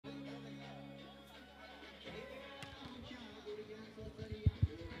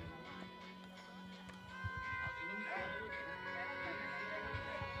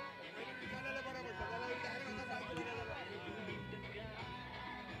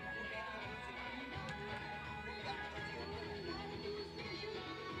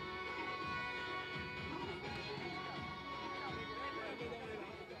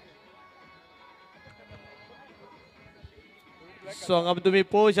So हांगा तुम्ही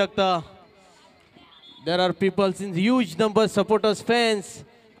पळोवंक शकता. There are people in huge number, supporters, fans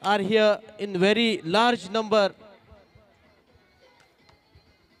are here in very large number.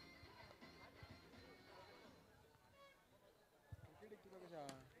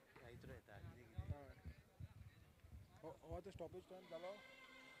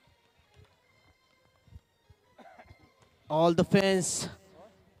 All the fans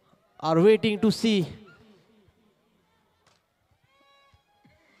are waiting to see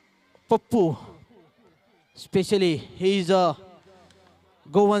Pappu. Especially, he is a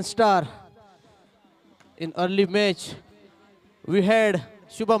Goan star. In early match, we had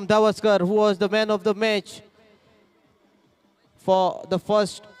Shubham Davaskar, who was the man of the match for the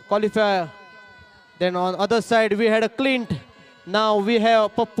first qualifier. Then on other side, we had a Clint. Now we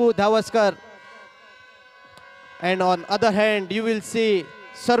have Pappu Davaskar. And on other hand, you will see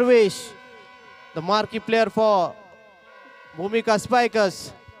Sarvesh, the marquee player for Bhumika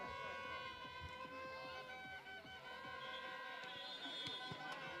Spikers.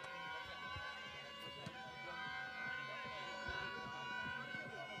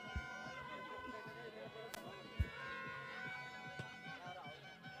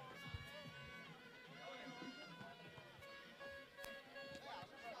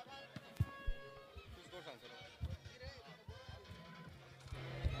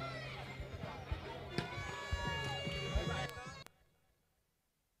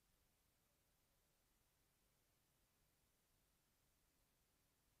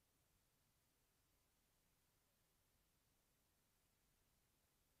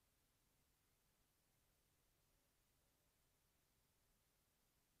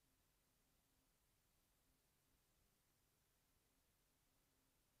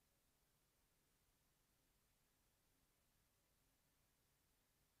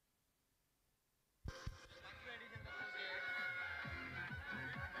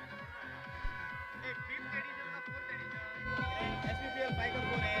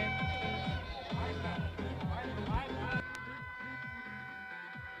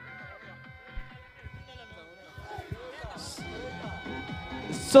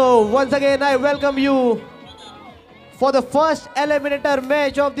 So once again, I welcome you for the first eliminator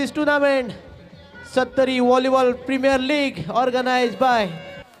match of this tournament, SATTARI Volleyball Premier League, organized by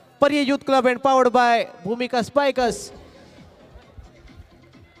PARYE Youth Club and powered by Bhumika Spikers.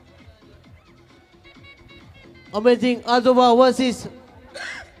 Amazing AZOBA versus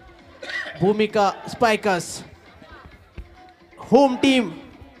Bhumika Spikers. Home team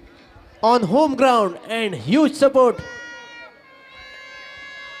on home ground and huge support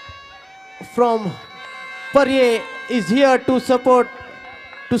from PARYE is here to support,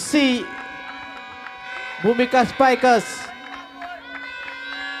 to see Bhumika Spikers.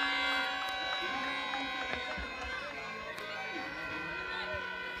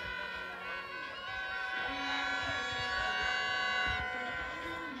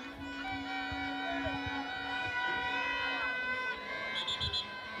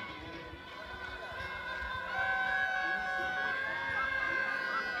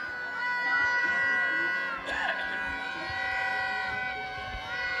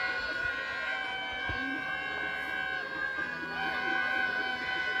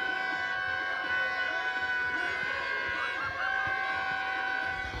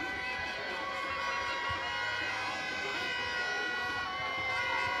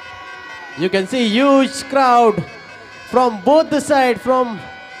 You can see huge crowd from both the sides, from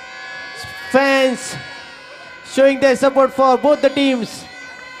fans showing their support for both the teams.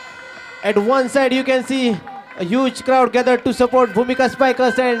 At one side you can see a huge crowd gathered to support Bhumika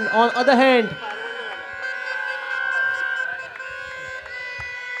Spikers, and on other hand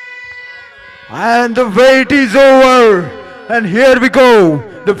and the wait is over, and here we go,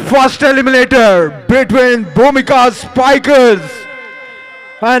 the first eliminator between Bhumika Spikers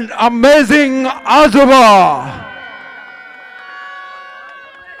and amazing AZOBA.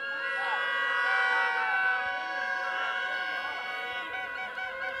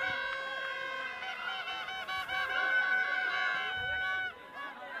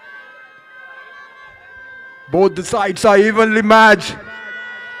 Both the sides are evenly matched,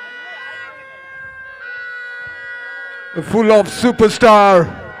 full of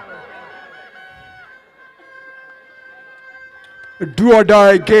superstar. A do or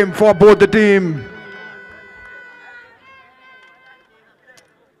die game for both the team.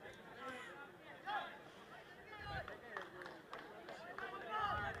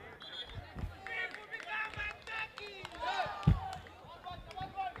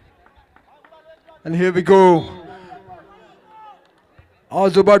 And here we go.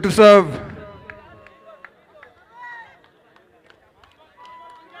 AZOBA to serve.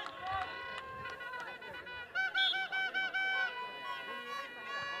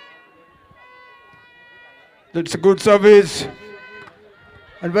 That's a good service.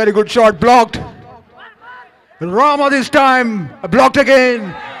 And very good shot blocked. Rama this time blocked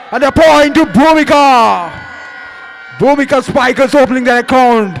again. And a point to Bhumika. Bhumika Spikers opening their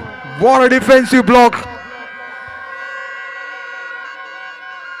account. What a defensive block.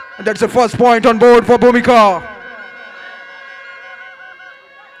 And that's the first point on board for Bhumika.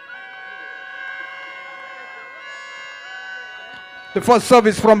 The first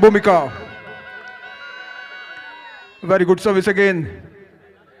service from Bhumika. Very good service again.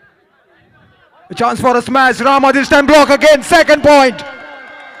 A chance for a smash. Rama this time block again. Second point.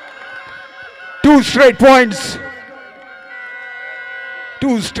 2 straight points.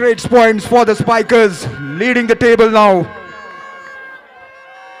 2 straight points for the Spikers, leading the table now.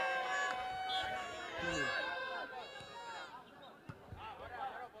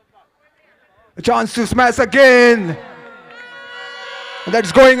 A chance to smash again. And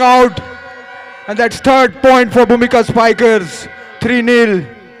that's going out. And that's third point for Bhumika Spikers.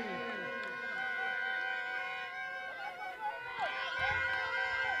 3-0.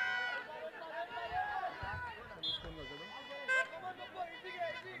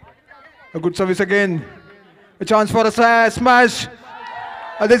 A good service again. A chance for a smash.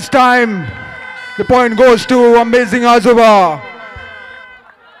 And this time, the point goes to amazing AZOBA.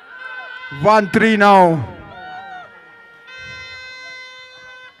 1-3 now.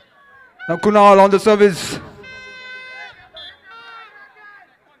 Now Kunal on the service.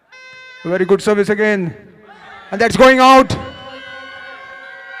 A very good service again. And that's going out.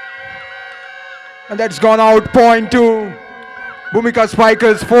 And that's gone out. Point to Bhumika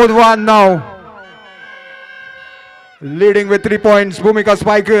Spikers. 4-1 now. Leading with 3 points. Bhumika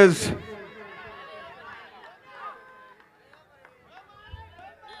Spikers.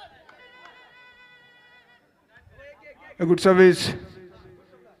 A good service.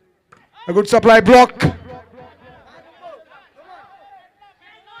 A good supply block.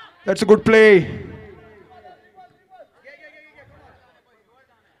 That's a good play.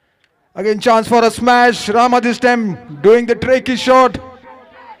 Again chance for a smash. Rama this time doing the tricky shot.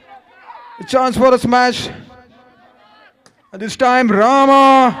 A chance for a smash. And this time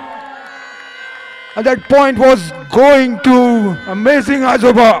Rama. And that point was going to amazing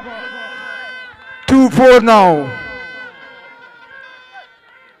AZOBA. 2-4 now.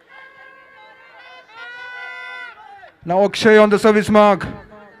 Now Akshay on the service mark.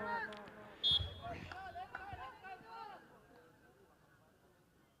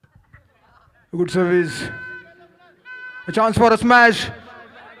 A good service. A chance for a smash.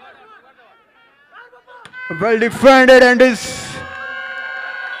 Well defended, and this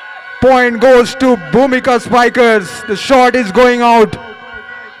point goes to Bhumika Spikers. The shot is going out.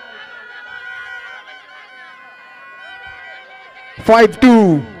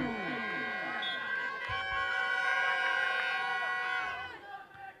 5-2.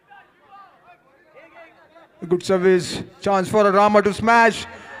 A good service. Chance for a Rama to smash.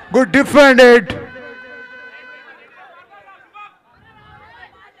 Good defended.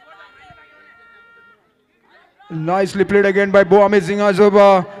 Nicely played again by amazing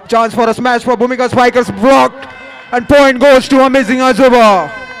AZOBA. Chance for a smash for Bhumika Spikers, blocked. And point goes to amazing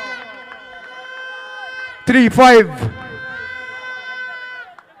AZOBA. 3-5.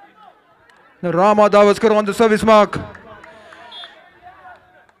 Now Rama Davaskar on the service mark.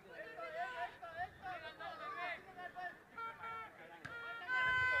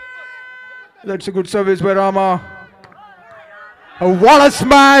 That's a good service by Rama. What a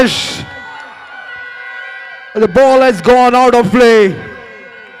smash! The ball has gone out of play.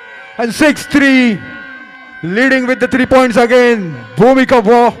 And 6-3. Leading with the 3 points again. Bhumika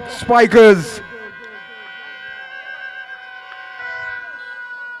Spikers.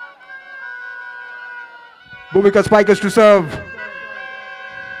 Bhumika Spikers to serve.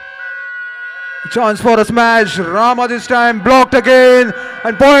 Chance for a smash. Rama this time blocked again.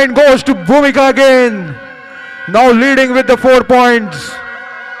 And point goes to Bhumika again. Now leading with the 4 points.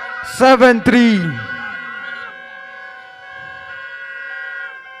 7-3.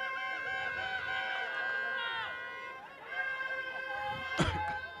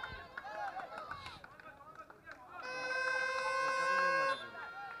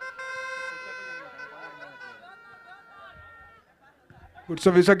 Good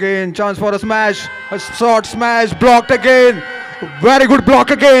service again. Chance for a smash. A short smash. Blocked again. Very good block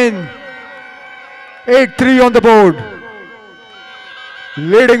again. 8-3 on the board.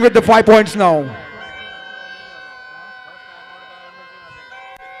 Leading with the 5 points now.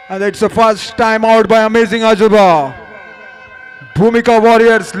 And it's the first time out by amazing AZOBA. Bhumika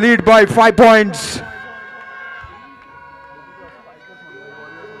Warriors lead by 5 points.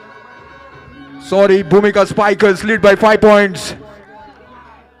 Sorry, Bhumika Spikers lead by 5 points.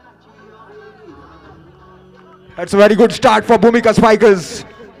 That's a very good start for Bhumika Spikers.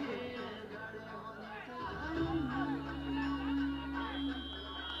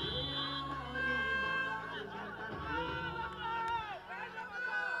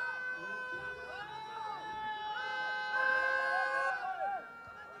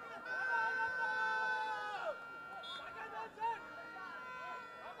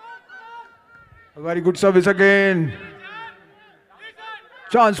 A very good service again.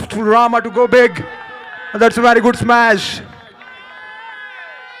 Chance for Rama to go big. And that's a very good smash.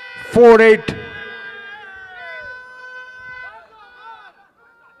 4-8.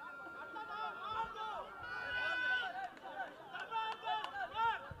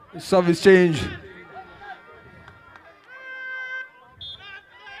 Service change.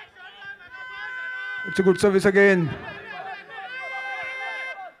 It's a good service again.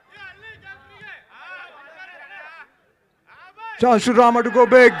 Chance to Rama to go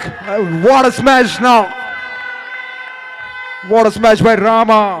big. What a smash now. What a smash by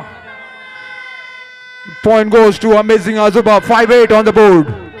Rama. Point goes to Amazing AZOBA. 5-8 on the board.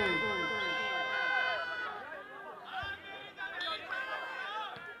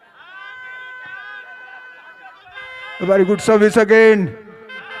 A very good service again.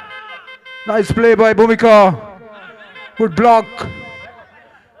 Nice play by Bhumika. Good block.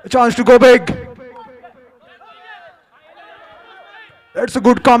 A chance to go big. That's a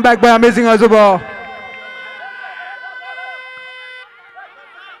good comeback by Amazing AZOBA.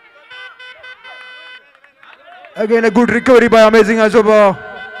 Again, a good recovery by Amazing AZOBA.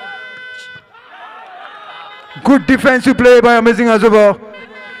 Good defensive play by Amazing AZOBA.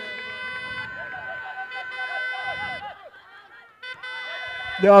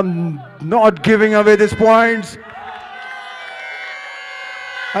 They are not giving away these points.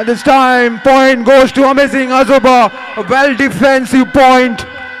 And this time, point goes to Amazing AZOBA. A well defensive point.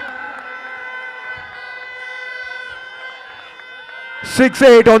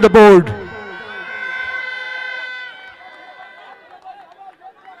 6-8 on the board.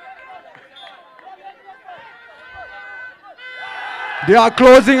 They are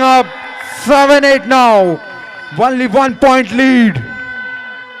closing up. 7-8 now. Only 1 point lead.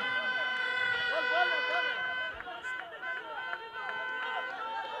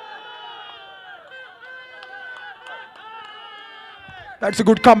 That's a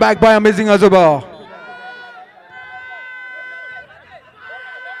good comeback by Amazing AZOBA.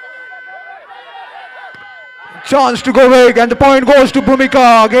 Chance to go big and the point goes to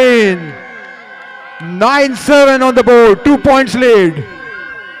Bhumika again. 9-7 on the board, 2 points lead.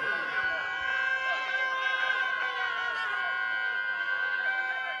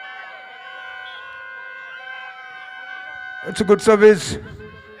 It's a good service.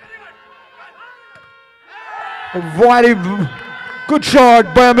 A very good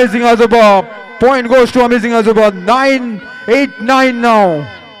shot by Amazing AZOBA. Point goes to Amazing AZOBA. 8-9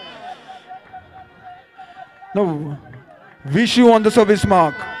 now. No, Vishu on the service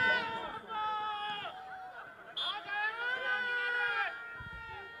mark.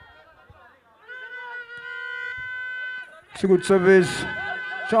 It's a good service.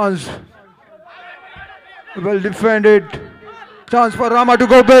 Chance. Well defended. Chance for Rama to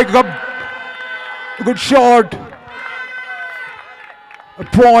go big. A good shot. A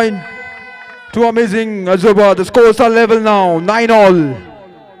point to Amazing AZOBA. The scores are level now. 9-all.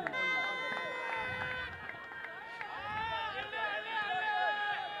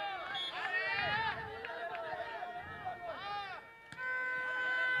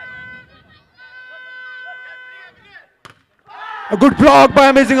 A good block by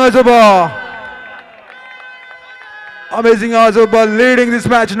Amazing AZOBA. Amazing AZOBA leading this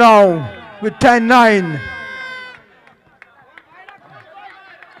match now with 10-9.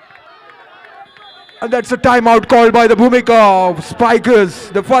 And that's a timeout called by the Bhumika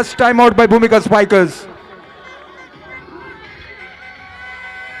Spikers. The first timeout by Bhumika Spikers.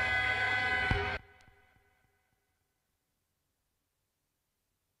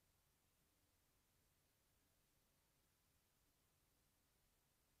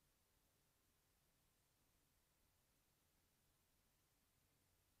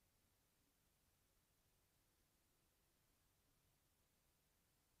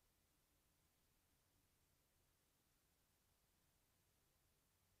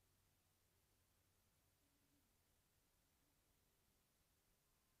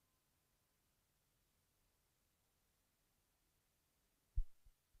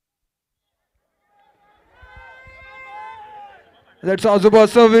 That's AZOBA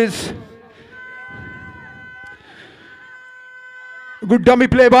service. Good dummy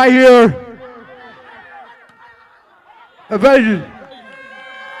play by here. Well,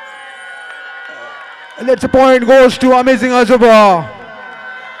 that's a point goes to Amazing AZOBA.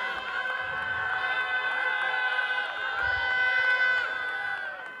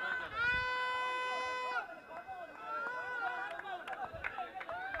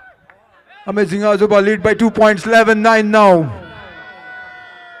 Amazing AZOBA lead by 2 points, 11-9 now.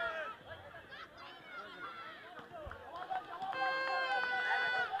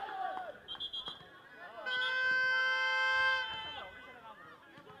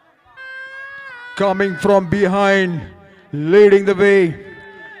 Coming from behind, leading the way.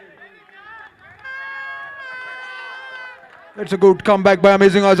 That's a good comeback by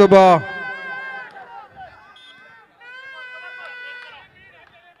Amazing AZOBA.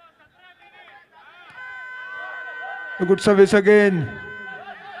 A good service again.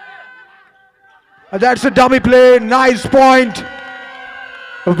 And that's a dummy play. Nice point.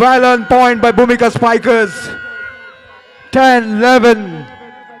 Well on point by BHUMIKA Spikers. 10-11.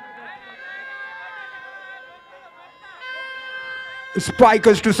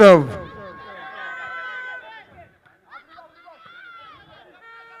 Spikers to serve.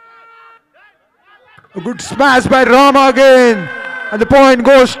 A good smash by Rama again. And the point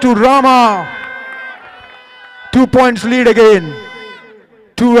goes to Rama. 2 points lead again.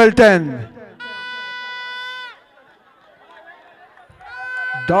 12-10.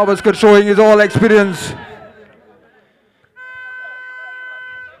 Davaskar showing his all experience.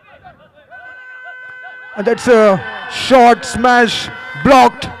 And that's a short smash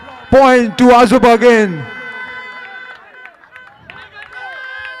blocked. Point to AZOBA again.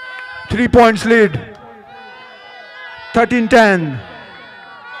 3 points lead. 13-10.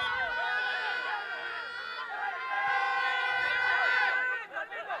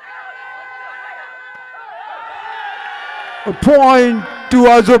 A point to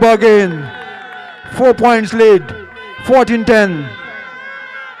AZOBA again. 4 points lead. 14-10.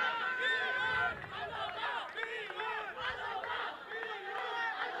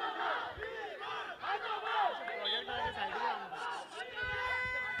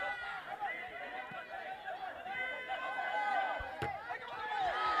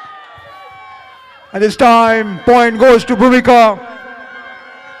 And this time, point goes to BHUMIKA.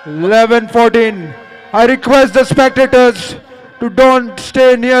 11-14. I request the spectators to don't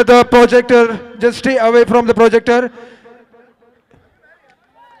stay near the projector. Just stay away from the projector.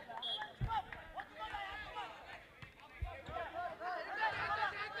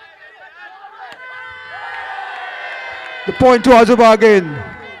 The point to AZOBA again.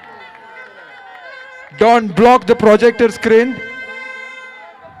 Don't block the projector screen.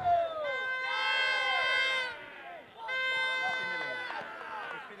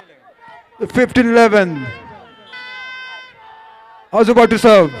 15-11. AZOBA to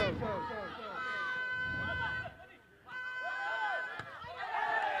serve.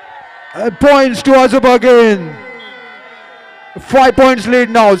 Points to AZOBA again. 5 points lead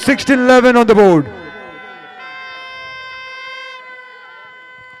now. 16-11 on the board.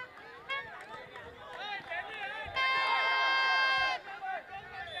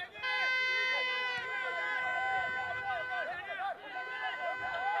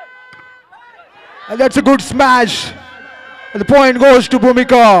 And that's a good smash. And the point goes to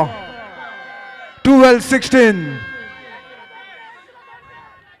BHUMIKA. 12-16.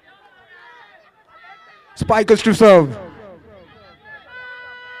 Spikers to serve.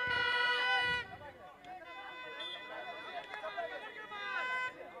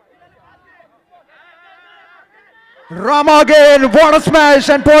 Rama again. What a smash.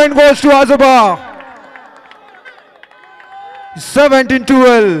 And point goes to AZOBA.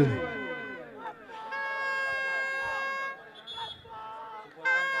 17-12.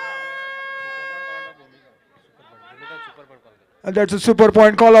 And that's a super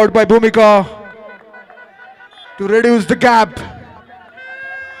point call out by BHUMIKA to reduce the gap.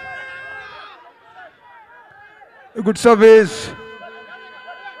 A good service.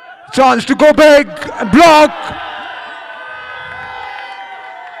 Chance to go big and block.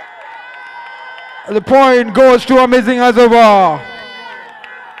 And the point goes to Amazing AZOBA.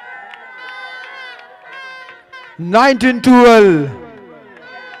 19-12.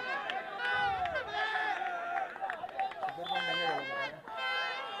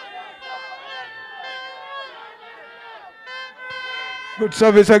 Good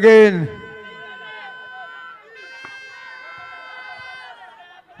service again.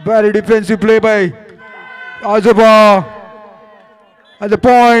 Very defensive play by AZOBA. And the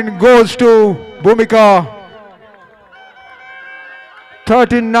point goes to BHUMIKA.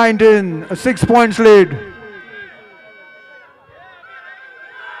 13-19, a 6 points lead.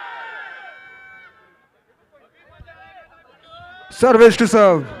 Service to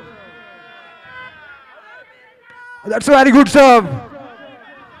serve. That's a very good serve.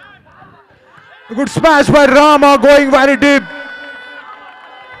 A good smash by Rama, going very deep.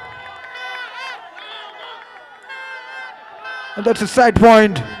 And that's a side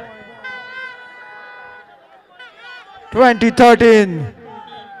point. 2013.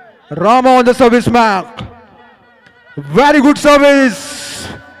 Rama on the service mark. Very good service.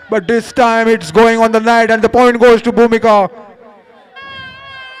 But this time it's going on the net and the point goes to Bhumika.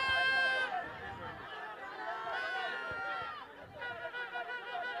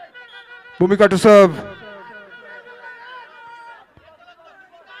 Bhumika to serve.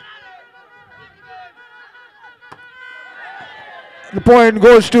 The point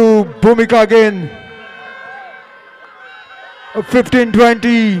goes to Bhumika again.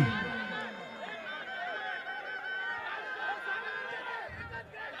 15-20.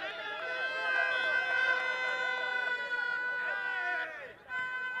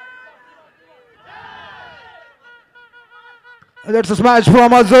 That's a smash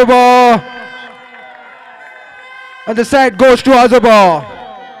from AZOBA. And the set goes to AZOBA.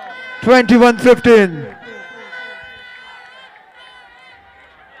 21-15.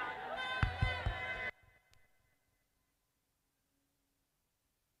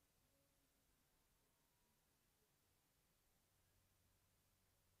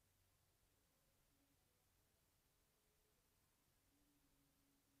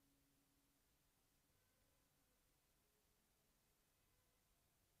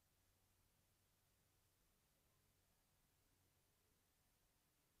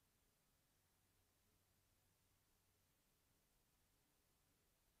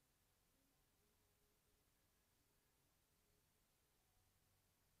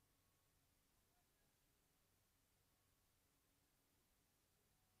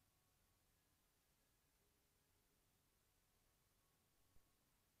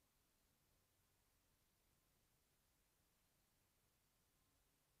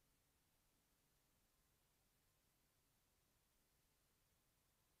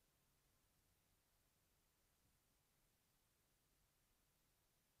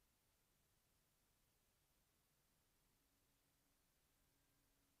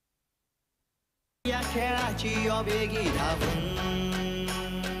 खेळाची अबेगी धावून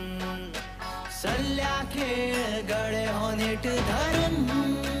सल्ल्या खेळ गळे होनेट धरून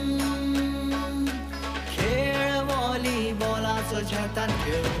खेळ व्हॉलीबॉलाचो झटान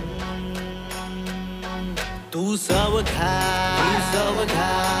खेळून तू सव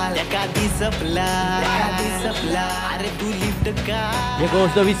घाल एका दिसपला अरे तू लिफ्ट का. Here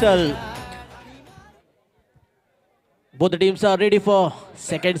goes the whistle. Both the teams are ready for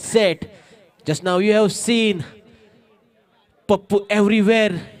second set. Just now you have seen Pappu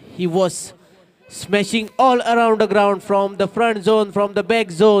everywhere. He was smashing all around the ground, from the front zone, from the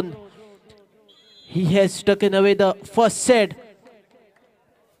back zone. He has taken away the first set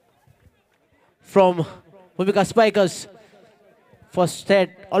from Bhumika Spikers. First set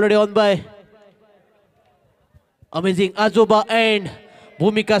already on by amazing AZOBA, and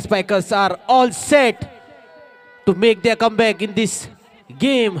Bhumika Spikers are all set to make their comeback in this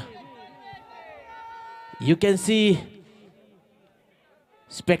game. You can see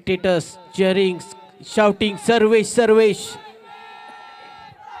spectators cheering, shouting, "Sarvesh, Sarvesh."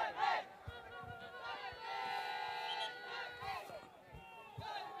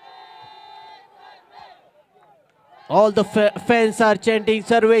 All the fans are chanting,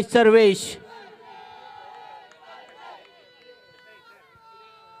 "Sarvesh, Sarvesh."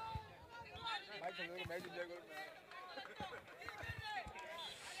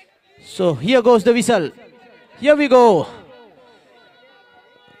 So here goes the whistle. Here we go.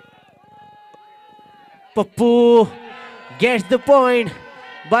 Pappu gets the point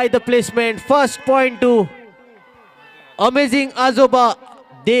by the placement. First point to amazing AZOBA.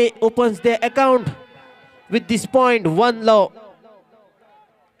 They opens their account with this point. One low.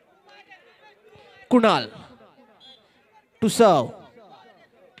 Kunal to serve.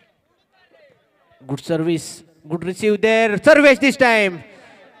 Good service. Good receive there. Service this time.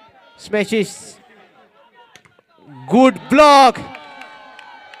 Smashes. Good block.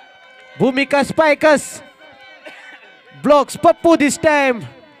 Bhumika Spikers blocks Pappu this time.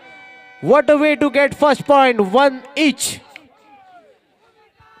 What a way to get first point. One each.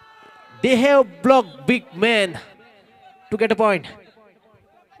 They have blocked big man to get a point.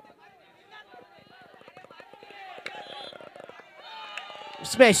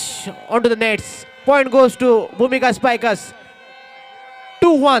 Smash onto the nets. Point goes to Bhumika Spikers.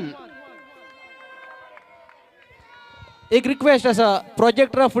 2-1. एक request असा,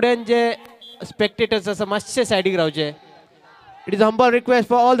 प्रोजेक्टरा फुड्यान जे spectators असा मातशे सायडीक रावचे. It is a humble request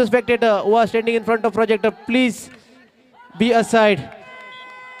for all the spectators who are standing in front of projector. Please be aside.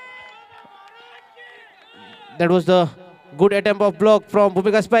 That was the good attempt of block from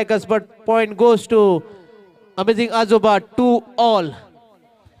Bhumika Spikers, but point goes to Amazing AZOBA. 2-all.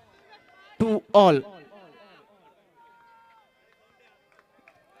 2-all.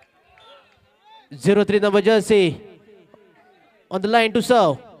 03 number jersey on the line to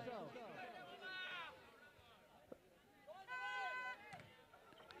serve.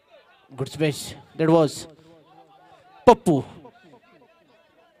 Good smash. That was Pappu.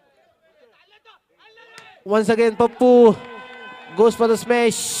 Once again, Pappu goes for the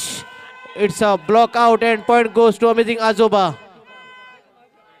smash. It's a block out and point goes to Amazing AZOBA.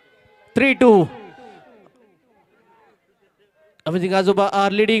 3-2. Amazing AZOBA are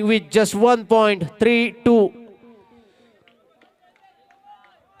leading with just 1 point. 3-2.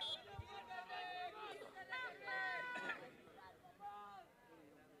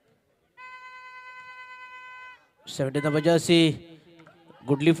 Number jersey.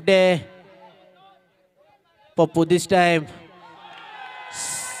 Good lift there. Pappu this time.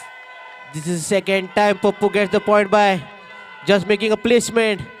 This is the second time Pappu gets the point by just making a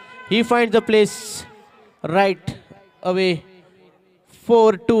placement. He finds the place right away.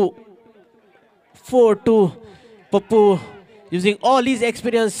 4-2. 4-2. Pappu using all his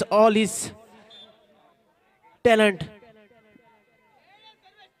experience, all his talent.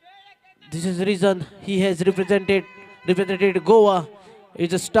 This is the reason he has represented Goa.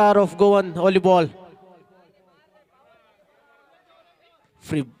 He's a star of Goan volleyball.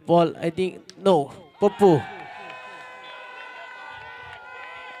 Free ball, I think. No, Pappu.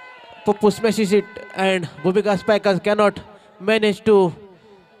 Pappu smashes it and Bhumika Spikers cannot manage to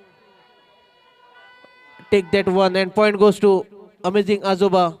take that one, and point goes to Amazing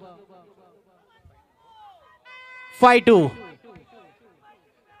AZOBA. 5-2.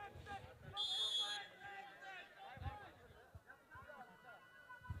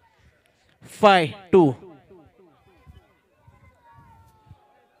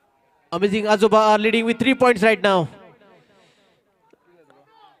 Amazing AZOBA are leading with 3 points right now.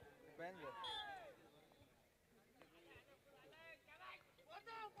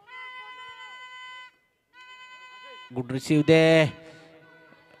 Good receive there.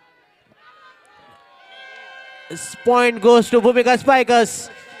 This point goes to Bhumika Spikers.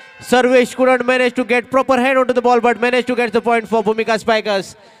 Sarvesh couldn't manage to get proper hand onto the ball, but managed to get the point for Bhumika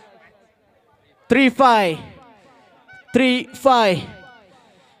Spikers. 3-5. 3-5.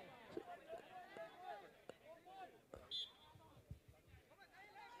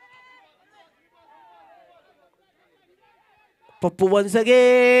 Pappu once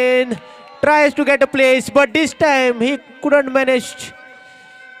again tries to get a place, but this time he couldn't manage.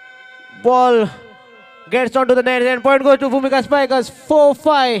 Ball gets onto the net and point goes to Bhumika Spikers.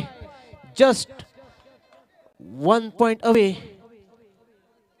 4-5. Just 1 point away.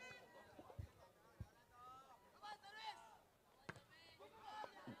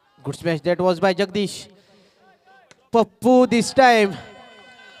 Good smash that was by Jagdish. Pappu this time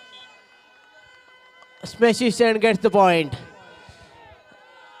smashes and gets the point.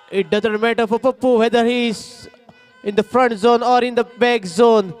 It doesn't matter for Pappu whether he is in the front zone or in the back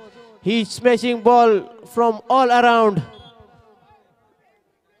zone. He's smashing ball from all around.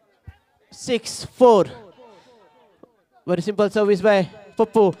 6-4. Very simple service by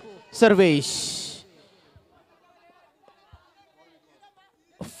Pappu. Sarvesh.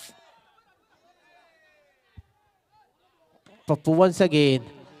 Pappu once again.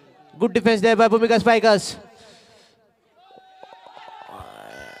 Good defense there by Bhumika Spikers.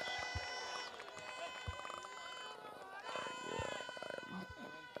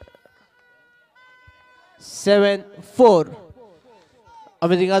 Seven, 4.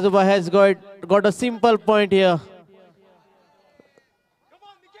 Amazing AZOBA has got a simple point here.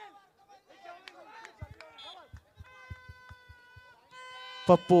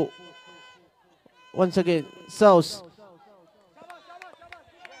 Pappu once again serves.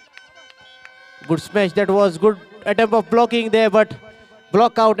 Good smash, that was good attempt of blocking there, but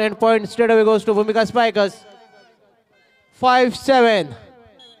block out and point straight away goes to Bhumika Spikers. 5-7.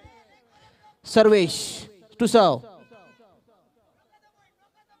 Sarvesh to serve.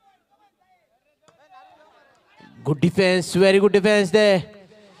 Good defense, very good defense there.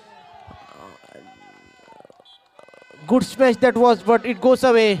 Good smash that was, but it goes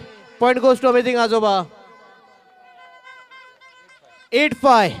away. Point goes to Amazing AZOBA.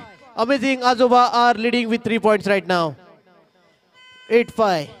 8-5. Amazing AZOBA are leading with 3 points right now.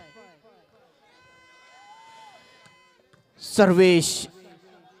 8-5. Sarvesh.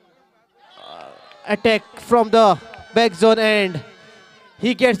 Attack from the back zone and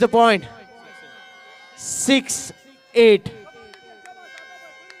he gets the point. 6-8.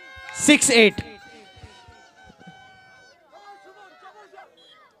 6-8.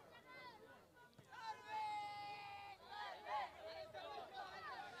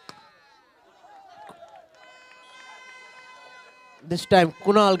 This time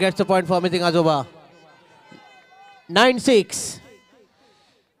Kunal gets the point for Amazing AZOBA. 9-6.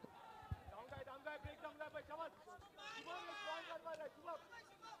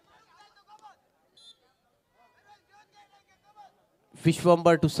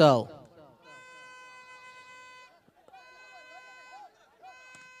 Vishwambar to serve.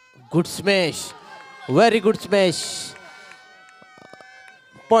 Good smash. Very good smash.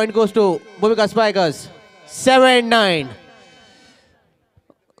 Point goes to Bhumika Spikers. 7-9.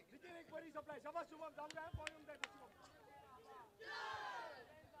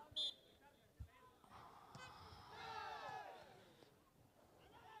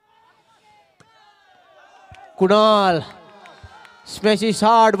 Kunal. Smash is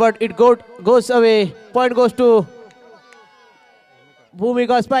hard, but it goes away. Point goes to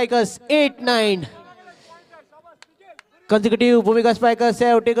Bhumika Spikers. 8-9. Consecutive Bhumika Spikers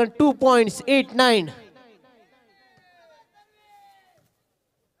have taken 2 points. 8-9.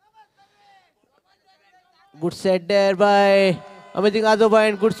 Good set there by Amazing AZOBA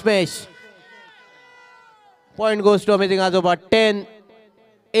and good smash. Point goes to Amazing AZOBA.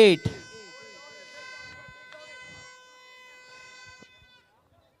 10-8.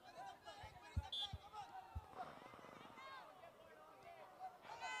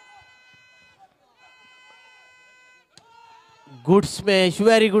 Good smash,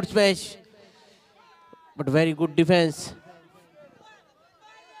 very good smash, but very good defense.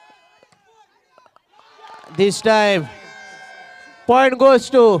 This time, point goes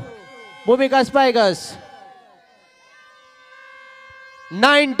to Bhumika Spikers.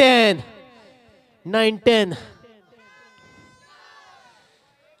 9-10. 9-10.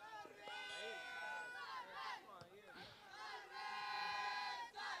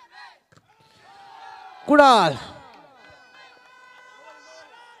 Kunal.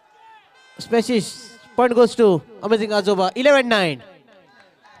 Smashes. Point goes to Amazing AZOBA. 11-9.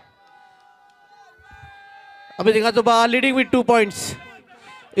 Amazing AZOBA leading with 2 points.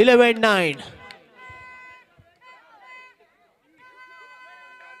 11-9.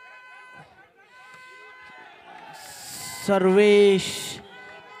 Sarvesh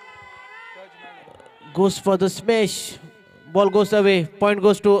goes for the smash. Ball goes away. Point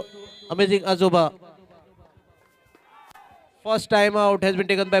goes to Amazing AZOBA. First time out has been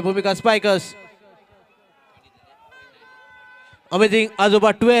taken by Bhumika Spikers. Amazing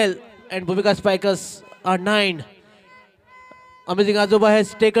AZOBA 12 and Bhumika Spikers are 9. Amazing AZOBA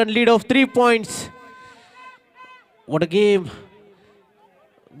has taken lead of 3 points. What a game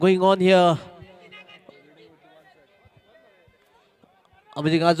going on here.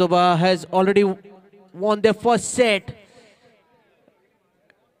 Amazing AZOBA has already won their first set.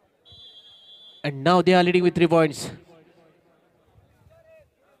 And now they are leading with 3 points.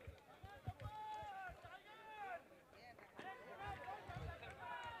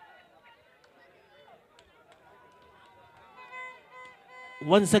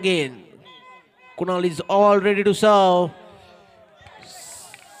 Once again, Kunal is all ready to serve.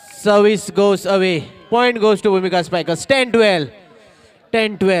 Service goes away. Point goes to Bhumika Spikers. 10-12.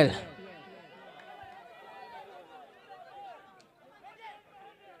 10-12.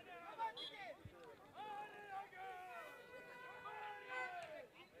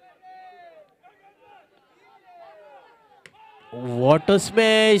 What a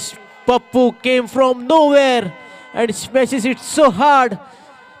smash. Pappu came from nowhere and smashes it so hard.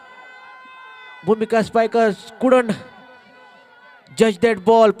 Bhumika Spikers couldn't judge that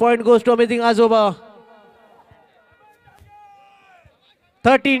ball. Point goes to Amazing AZOBA.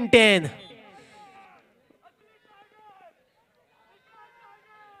 13-10.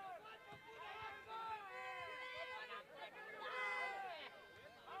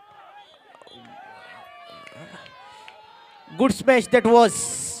 Good smash that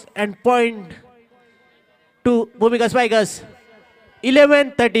was, and point to Bhumika Spikers.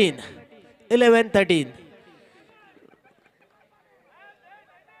 11-13. 11-13.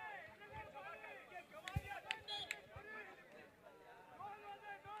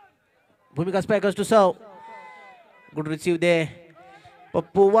 Bhumika Spikers to serve. Good receive there.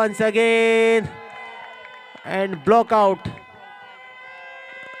 Pappu once again. And block out.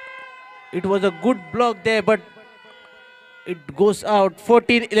 It was a good block there, but it goes out.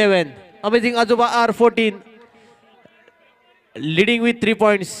 14-11. Amazing AZOBA are 14. Leading with 3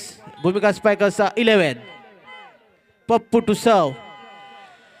 points. Bhumika Spikers are 11. Pappu to serve.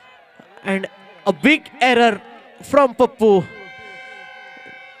 And a big error from Pappu.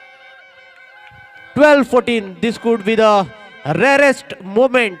 12-14. This could be the rarest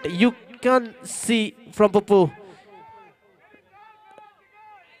moment you can see from Pappu.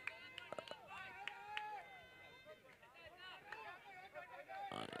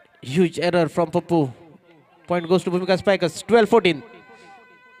 Huge error from Pappu. Point goes to Bhumika Spikers. 12-14.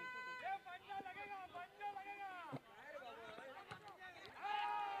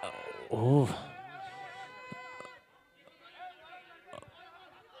 Oh.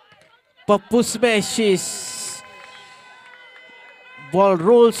 Pappu smashes. Ball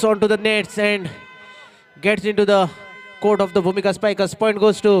rolls onto the nets and gets into the court of the Bhumika Spikers. Point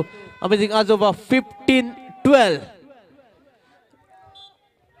goes to Amazing AZOBA. 15-12.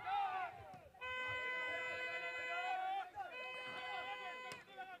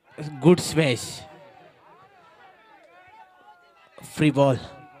 Good smash. Free ball.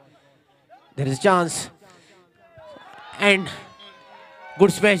 There is a chance. And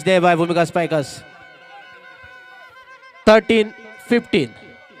good smash there by Bhumika Spikers. 13-15.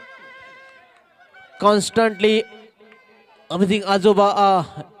 Constantly Amazing AZOBA are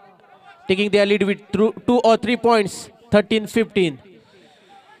taking their lead with 2 or 3 points. 13-15.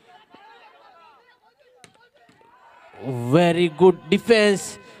 Very good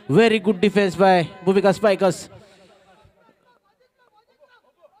defense. Very good defense by Bhumika Spikers.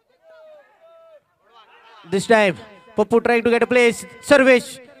 This time, Pappu trying to get a place.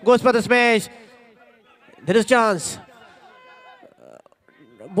 Service goes for the smash. There is chance.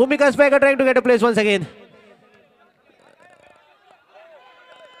 Bhumika Spiker trying to get a place once again.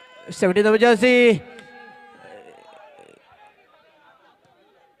 17 number jersey.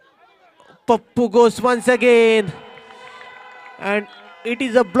 Pappu goes once again. And it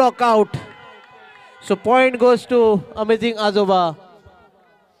is a block out. So point goes to Amazing AZOBA.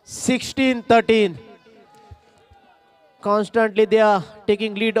 16-13. Constantly they are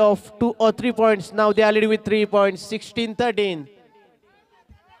taking lead of 2 or 3 points. Now they are leading with 3 points. 16-13.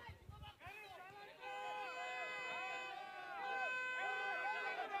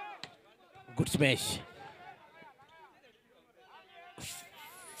 Good smash.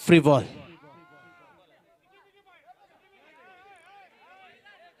 Free ball.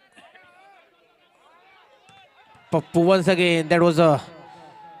 Pappu once again. That was a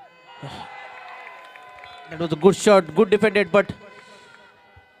good shot, good defended, but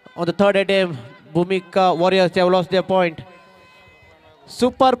on the third attempt, Bhumika Warriors have lost their point.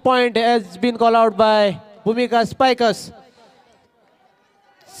 Super point has been called out by Bhumika Spikers.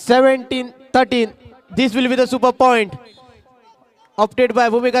 17-13. This will be the super point opted by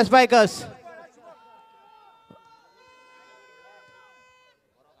Bhumika Spikers.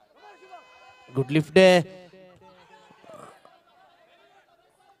 Good lift there.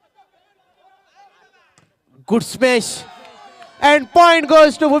 Good smash. And point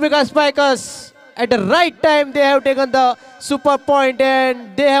goes to Bhumika Spikers. At the right time, they have taken the super point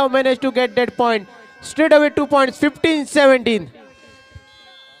and they have managed to get that point. Straight away 2 points, 15-17.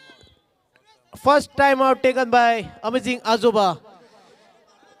 First time out taken by Amazing AZOBA.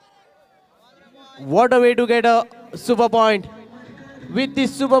 What a way to get a super point. With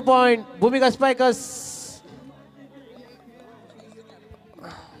this super point, Bhumika Spikers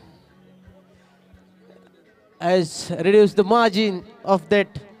has reduced the margin of that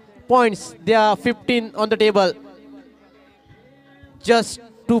points. They are 15 on the table. Just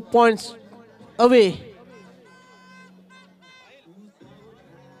 2 points away.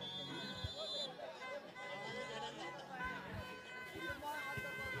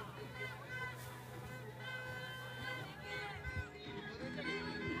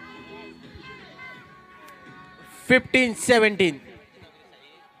 (15-17).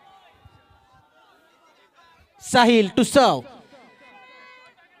 Sahil to serve.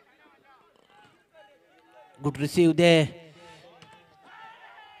 Good receive there.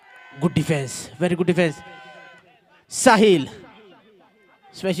 Good defense. Very good defense. Sahil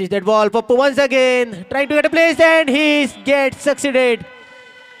smashes that ball. Pappu once again trying to get a place and he gets succeeded.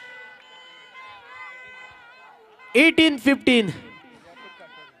 18-15.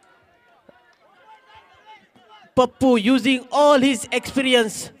 Pappu using all his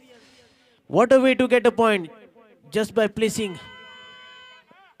experience. What a way to get a point. Just by placing.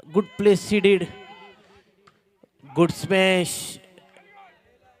 Good place he did. Good smash.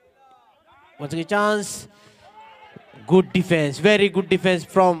 Once again chance. Good defense. Very good defense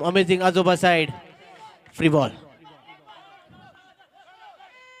from Amazing AZOBA side. Free ball.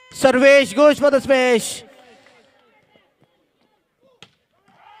 Sarvesh goes for the smash.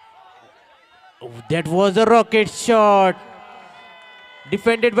 That was a rocket shot.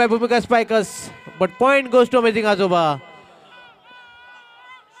 Defended by Bhumika Spikers. But point goes to Amazing AZOBA.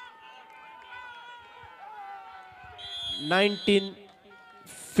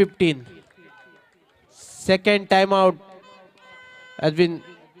 19-15. Second timeout has been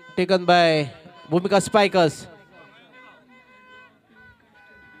taken by Bhumika Spikers.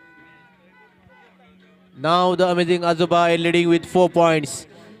 Now the Amazing AZOBA is leading with 4 points.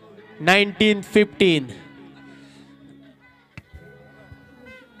 19-15.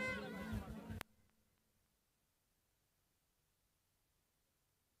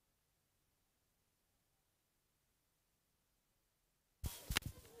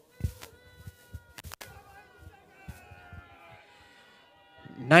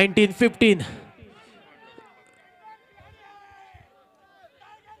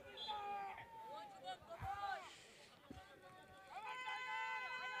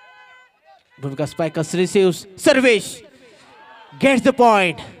 Bhumika Spikers receives. Service. Gets the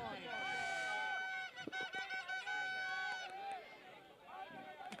point.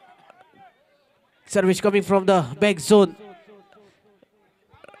 Service coming from the back zone.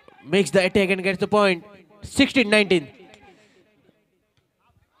 Makes the attack and gets the point. 16-19.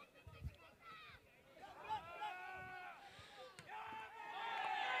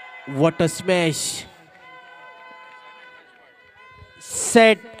 What a smash.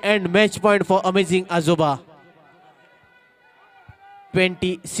 Set and match point for Amazing AZOBA.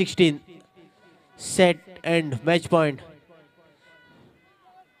 2016. Set and match point.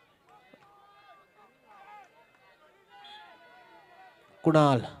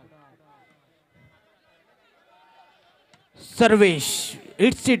 Kunal. Service.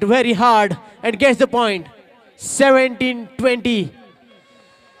 Hits it very hard and gets the point. 17-20.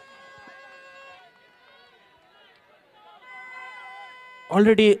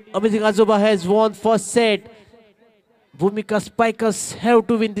 Already Amazing AZOBA has won first set. Bhumika Spikers have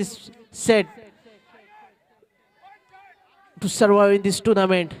to win this set to survive in this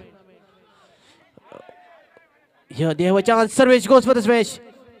tournament. Here they have a chance. Service goes for the smash.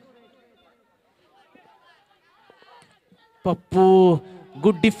 Pappu,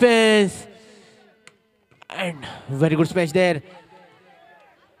 good defense. And very good smash there.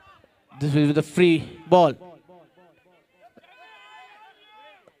 This will be the free ball.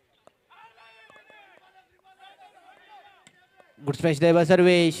 Good smash there by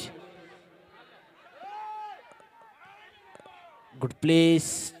Sarvesh. Good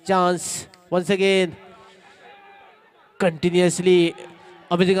place. Chance once again. Continuously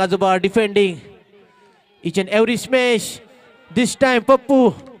Amazing AZOBA defending each and every smash. This time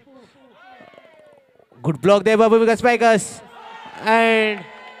Pappu. Good block there by Bhumika Spikers. And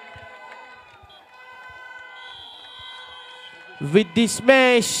with this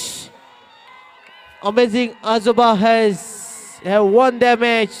smash, Amazing AZOBA have won their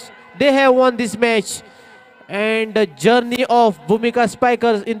match. They have won this match. And the journey of Bhumika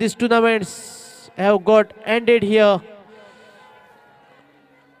Spikers in these tournaments have got ended here.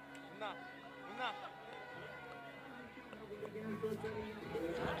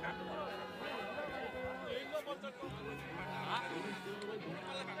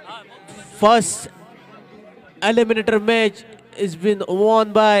 First eliminator match has been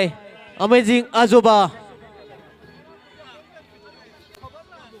won by Amazing AZOBA.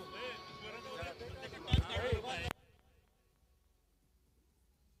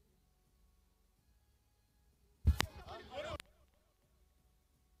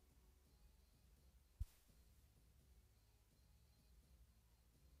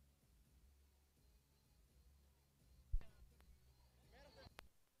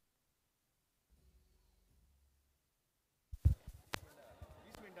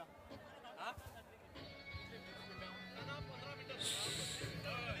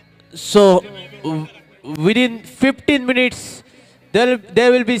 So within 15 minutes,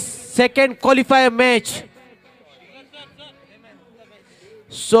 there will be second qualifier match.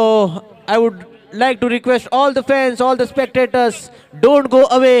 So I would like to request all the fans, all the spectators, don't go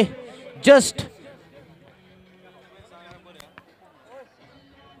away. Just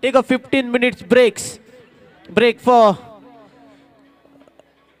take a 15 minutes break for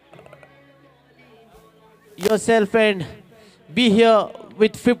yourself and be here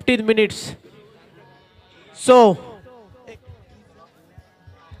with 15 minutes. So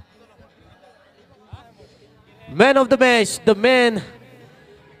man of the match, the man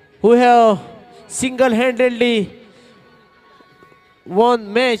who have single-handedly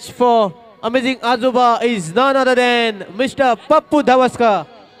won match for Amazing AZOBA is none other than Mr. Pappu Dhavaskar.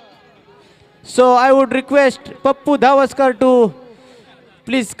 So I would request Pappu Dhavaskar to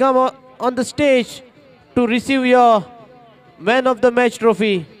please come on the stage to receive your Man of the Match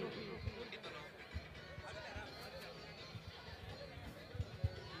trophy.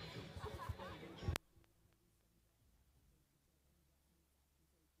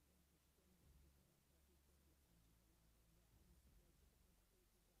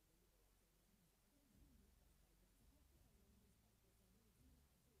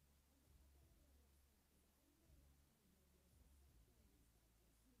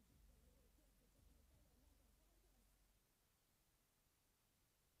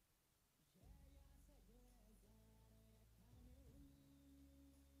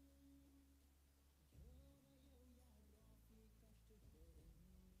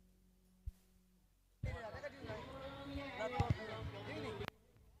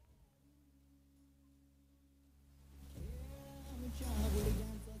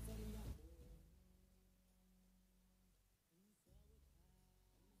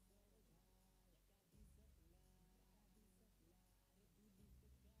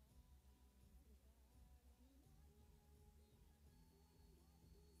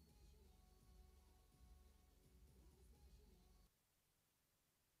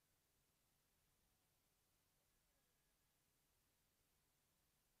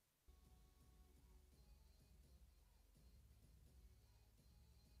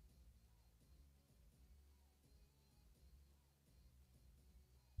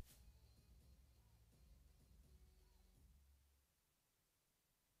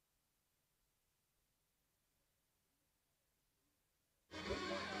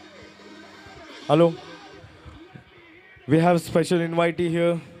 Hello, we have special invitee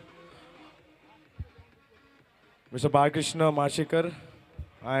here, Mr. Balakrishna Mashikar,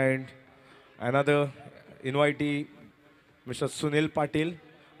 and another invitee, Mr. Sunil Patil.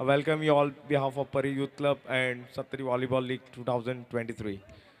 I welcome you all on behalf of PARYE Youth Club and SATTARI Volleyball League 2023.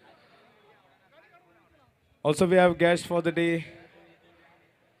 Also, we have guests for the day,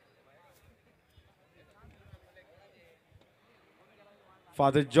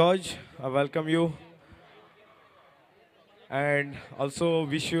 Father George. I welcome you, and also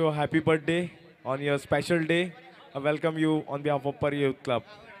wish you a happy birthday on your special day. I welcome you on behalf of PARYE Youth Club.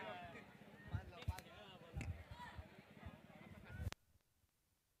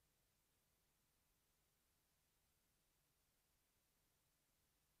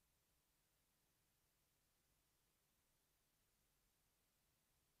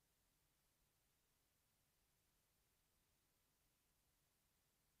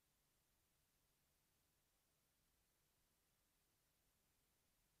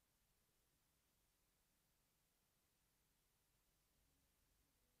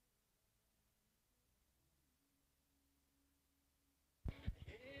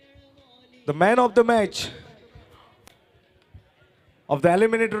 The man of the match of the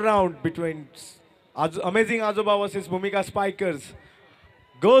eliminator round between Amazing AZOBA versus BHUMIKA Spikers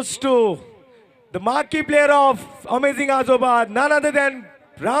goes to the marquee player of Amazing AZOBA, none other than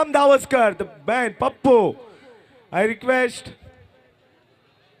Ram Davaskar, the man Pappu. I request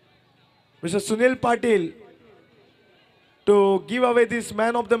Mr. Sunil Patil to give away this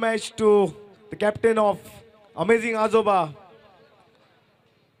man of the match to the captain of Amazing AZOBA,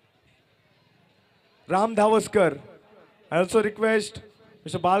 Ram Davaskar. I also request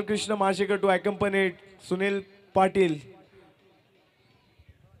Mr. Balakrishna Mashikar to accompany Sunil Patil.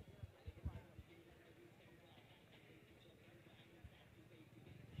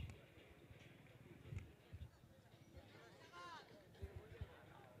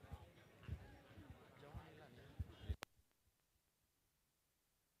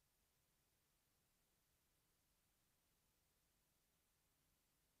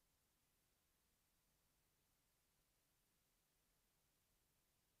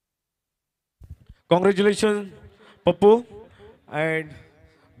 Congratulations, Pappu, and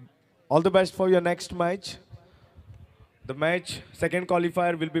all the best for your next match. The match, second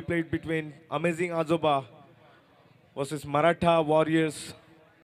qualifier, will be played between Amazing AZOBA versus Maratha Warriors